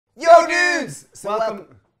Yo dudes!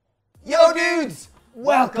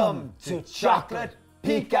 Welcome to Chocolate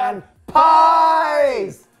Pecan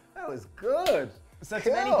Pies! That was good. So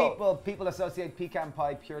to many people associate pecan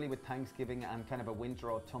pie purely with Thanksgiving and kind of a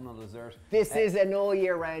winter autumnal dessert. This is an all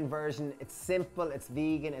year round version. It's simple, it's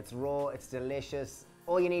vegan, it's raw, it's delicious.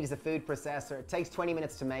 All you need is a food processor. It takes 20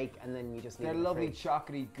 minutes to make and then you just need They're lovely,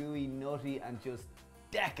 chocolatey, gooey, nutty and just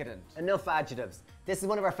decadent. Enough adjectives. This is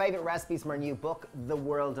one of our favourite recipes from our new book, The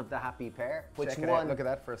World of the Happy Pear, which won. Look at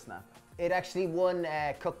that for a snap. It actually won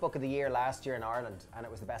Cookbook of the Year last year in Ireland, and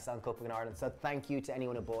it was the best-selling cookbook in Ireland. So thank you to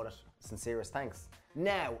anyone who bought it. Sincerest thanks.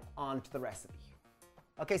 Now on to the recipe.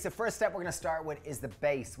 Okay, so first step we're going to start with is the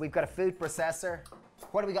base. We've got a food processor.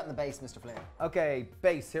 What do we got in the base, Mr. Flynn? Okay,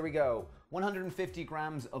 base. Here we go. 150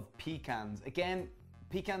 grams of pecans. Again,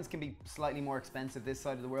 pecans can be slightly more expensive this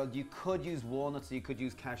side of the world. You could use walnuts, or you could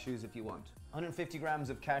use cashews if you want. 150 grams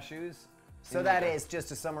of cashews. So that is, just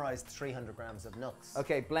to summarize, 300 grams of nuts.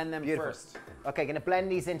 Okay, blend them first. Okay, gonna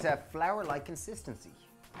blend these into flour-like consistency.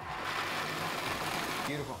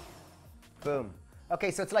 Beautiful. Boom.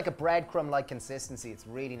 Okay, so it's like a breadcrumb-like consistency. It's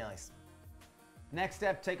really nice. Next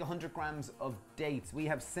step, take 100 grams of dates. We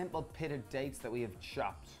have simple pitted dates that we have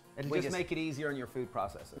chopped. It'll just make it easier on your food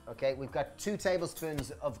processor. Okay, we've got 2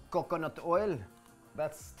 tablespoons of coconut oil.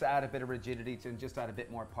 That's to add a bit of rigidity to and just add a bit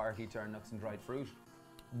more party to our nuts and dried fruit.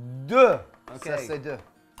 Deux. Okay. Ça, c'est deux.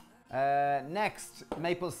 Next,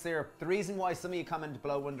 maple syrup. The reason why some of you commented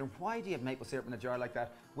below wondering why do you have maple syrup in a jar like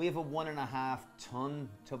that? We have a 1.5 ton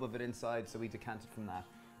tub of it inside, so we decanted from that.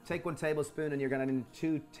 Take 1 tablespoon and you're going to add in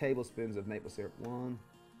 2 tablespoons of maple syrup. 1,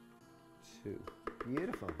 2.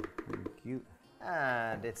 Beautiful. Thank you.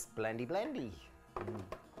 And it's blendy blendy.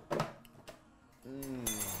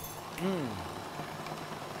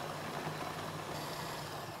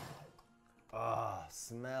 Oh,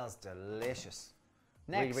 smells delicious.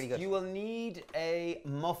 Next, really good. You will need a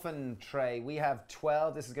muffin tray. We have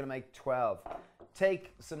 12. This is going to make 12.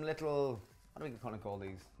 Take some little, what do we call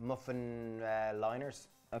these? Muffin liners.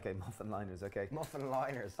 Okay, muffin liners, okay. Muffin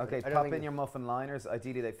liners. Okay, pop in your muffin liners.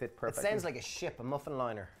 Ideally, they fit perfectly. It sounds like a ship, a muffin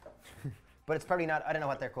liner. But it's probably not. I don't know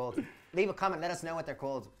what they're called. Leave a comment. Let us know what they're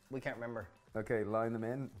called. We can't remember. Okay, line them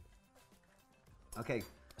in. Okay,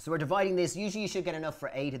 so we're dividing this. Usually you should get enough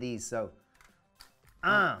for 8 of these, so.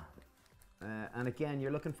 And again,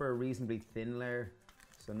 you're looking for a reasonably thin layer,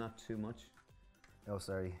 so not too much. Oh,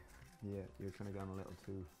 sorry. Yeah, you're kind of gone a little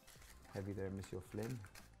too heavy there, Monsieur Flynn.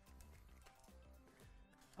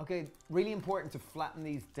 Okay, really important to flatten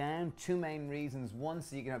these down. 2 main reasons. One,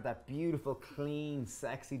 so you can have that beautiful, clean,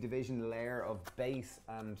 sexy division layer of base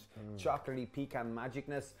and chocolatey pecan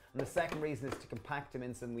magicness. And the second reason is to compact them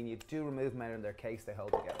in so when you do remove them out of their case, they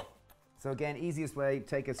hold together. So again, easiest way,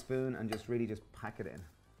 take a spoon and just really just pack it in.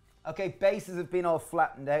 Okay, bases have been all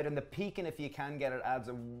flattened out, and the pecan, if you can get it, adds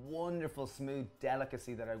a wonderful, smooth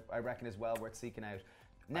delicacy that I reckon is well worth seeking out.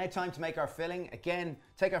 Now time to make our filling. Again,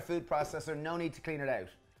 take our food processor, no need to clean it out.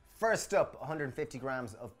 First up, 150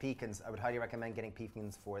 grams of pecans. I would highly recommend getting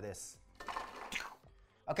pecans for this.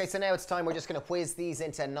 Okay, so now it's time. We're just going to whiz these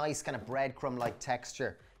into a nice kind of breadcrumb-like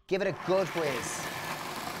texture. Give it a good whiz.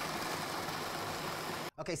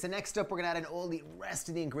 Okay, so next up, we're going to add in all the rest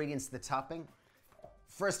of the ingredients to the topping.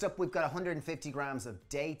 First up, we've got 150 grams of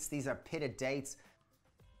dates. These are pitted dates.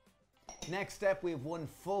 Next step, we have 1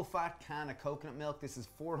 full-fat can of coconut milk. This is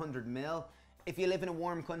 400 ml. If you live in a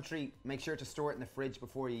warm country, make sure to store it in the fridge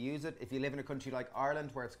before you use it. If you live in a country like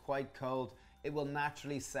Ireland where it's quite cold, it will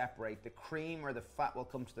naturally separate. The cream or the fat will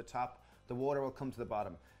come to the top, the water will come to the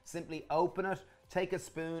bottom. Simply open it, take a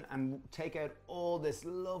spoon and take out all this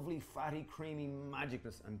lovely fatty creamy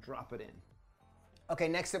magicness and drop it in. Okay,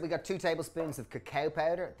 next up we got 2 tablespoons of cacao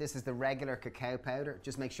powder. This is the regular cacao powder.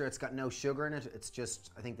 Just make sure it's got no sugar in it. It's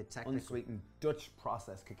just, I think, the technical. Unsweetened Dutch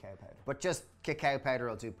processed cacao powder. But just cacao powder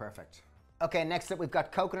will do perfect. Okay, next up we've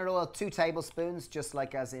got coconut oil, 2 tablespoons, just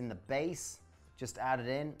like as in the base. Just add it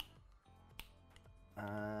in.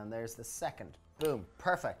 And there's the second. Boom,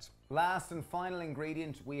 perfect. Last and final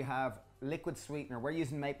ingredient, we have liquid sweetener. We're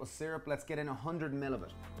using maple syrup. Let's get in 100 ml of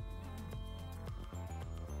it.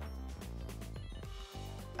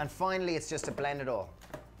 And finally, it's just to blend it all.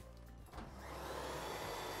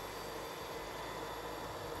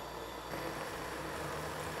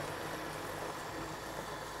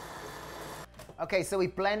 Okay, so we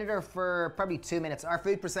blended her for probably 2 minutes. Our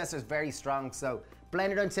food processor is very strong, so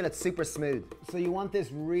blend it until it's super smooth. So you want this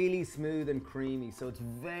really smooth and creamy, so it's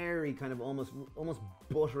very kind of almost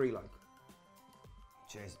buttery like.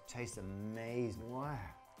 Jeez, it tastes amazing. Wow.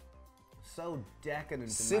 So decadent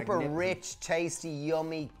and super magnificent. Rich, tasty,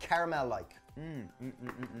 yummy, caramel-like.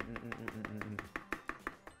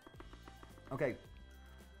 Okay.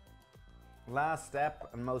 Last step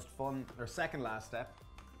and most fun, or second last step.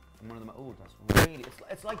 And one of them, oh, that's really,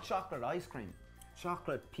 it's like chocolate ice cream.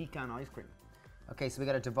 Chocolate pecan ice cream. Okay, so we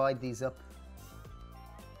gotta divide these up.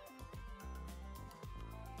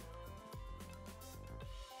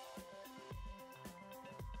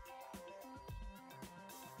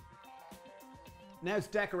 Now it's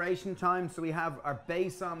decoration time, so we have our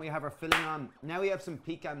base on, we have our filling on. Now we have some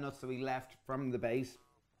pecan nuts that we left from the base.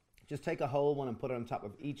 Just take a whole one and put it on top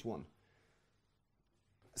of each one.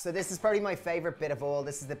 So this is probably my favorite bit of all.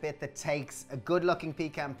 This is the bit that takes a good looking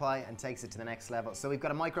pecan pie and takes it to the next level. So we've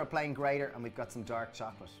got a microplane grater and we've got some dark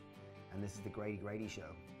chocolate. And this is the Grady show.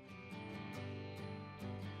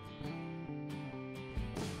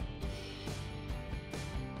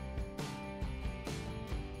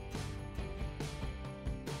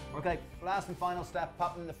 Okay, last and final step,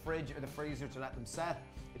 pop them in the fridge or the freezer to let them set.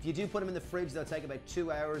 If you do put them in the fridge, they'll take about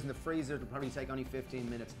 2 hours. In the freezer, it'll probably take only 15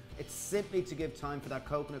 minutes. It's simply to give time for that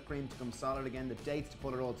coconut cream to become solid again, the dates to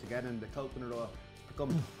put it all together, and the coconut oil to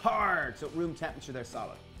become hard. So at room temperature, they're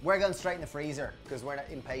solid. We're going straight in the freezer because we're not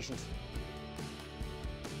impatient.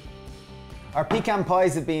 Our pecan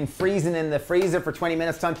pies have been freezing in the freezer for 20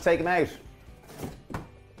 minutes. Time to take them out.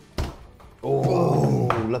 Oh,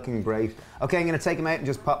 looking great. Okay, I'm going to take them out and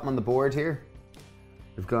just pop them on the board here.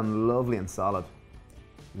 They've gone lovely and solid.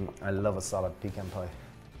 I love a solid pecan pie.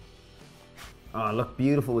 Oh, look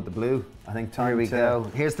beautiful with the blue. I think time Here we go.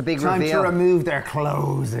 Here's the big time reveal. to remove their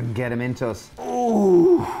clothes and get them into us.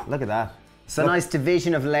 Ooh, look at that. So nice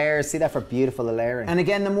division of layers. See that for beautiful layering. And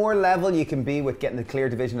again, the more level you can be with getting the clear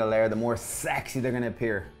division of layer, the more sexy they're going to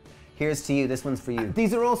appear. Here's to you. This one's for you.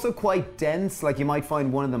 These are also quite dense. Like you might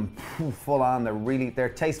find one of them full on. They're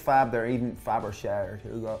taste fab. They're even faber shared.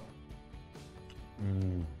 Here we go.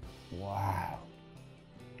 Wow.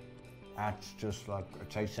 That's just like a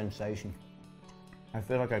taste sensation. I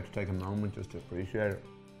feel like I have to take a moment just to appreciate it.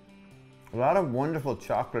 A lot of wonderful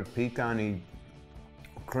chocolate, pecan-y,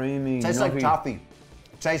 creamy, Tastes nutty. like toffee.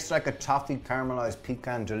 Tastes like a toffee caramelized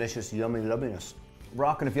pecan, delicious, yummy loveliness.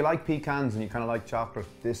 Rockin', if you like pecans and you kind of like chocolate,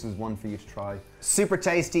 this is one for you to try. Super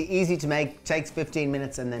tasty, easy to make, takes 15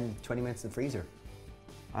 minutes and then 20 minutes in the freezer.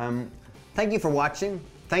 Thank you for watching.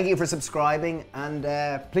 Thank you for subscribing, and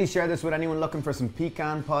Please share this with anyone looking for some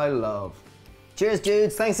pecan pie love. cheers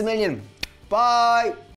dudes, thanks a million. Bye.